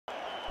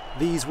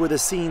These were the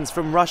scenes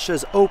from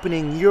Russia's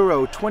opening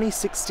Euro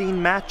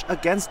 2016 match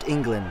against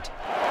England.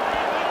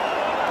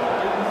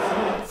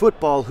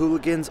 Football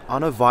hooligans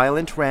on a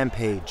violent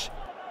rampage.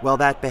 Well,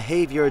 that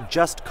behavior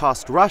just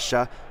cost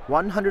Russia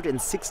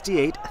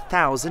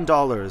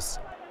 $168,000.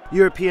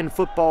 European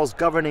football's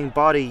governing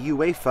body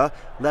UEFA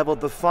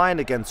leveled the fine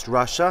against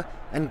Russia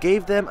and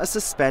gave them a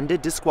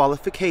suspended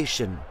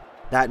disqualification.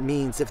 That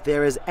means if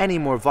there is any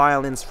more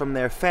violence from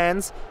their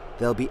fans,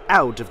 they'll be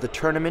out of the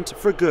tournament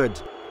for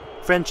good.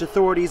 French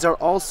authorities are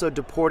also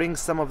deporting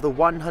some of the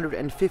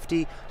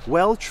 150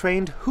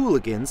 well-trained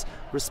hooligans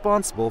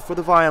responsible for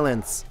the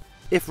violence.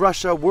 If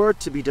Russia were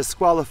to be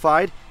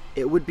disqualified,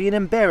 it would be an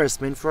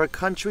embarrassment for a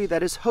country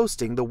that is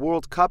hosting the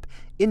World Cup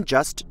in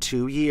just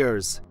 2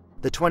 years.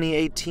 The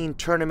 2018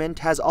 tournament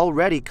has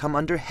already come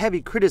under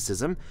heavy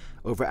criticism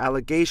over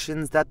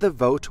allegations that the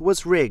vote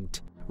was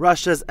rigged.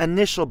 Russia's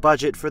initial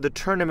budget for the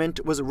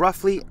tournament was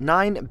roughly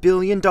 $9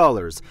 billion,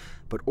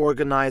 but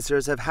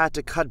organizers have had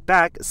to cut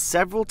back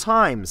several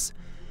times.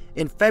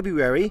 In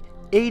February,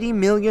 $80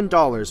 million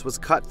was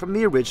cut from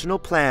the original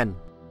plan.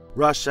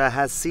 Russia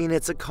has seen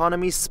its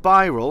economy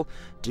spiral,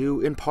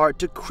 due in part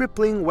to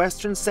crippling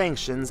Western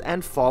sanctions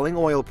and falling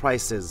oil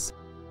prices.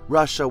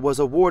 Russia was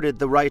awarded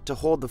the right to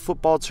hold the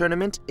football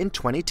tournament in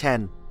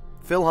 2010.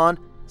 Phil Hahn,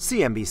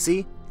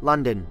 CNBC,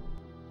 London.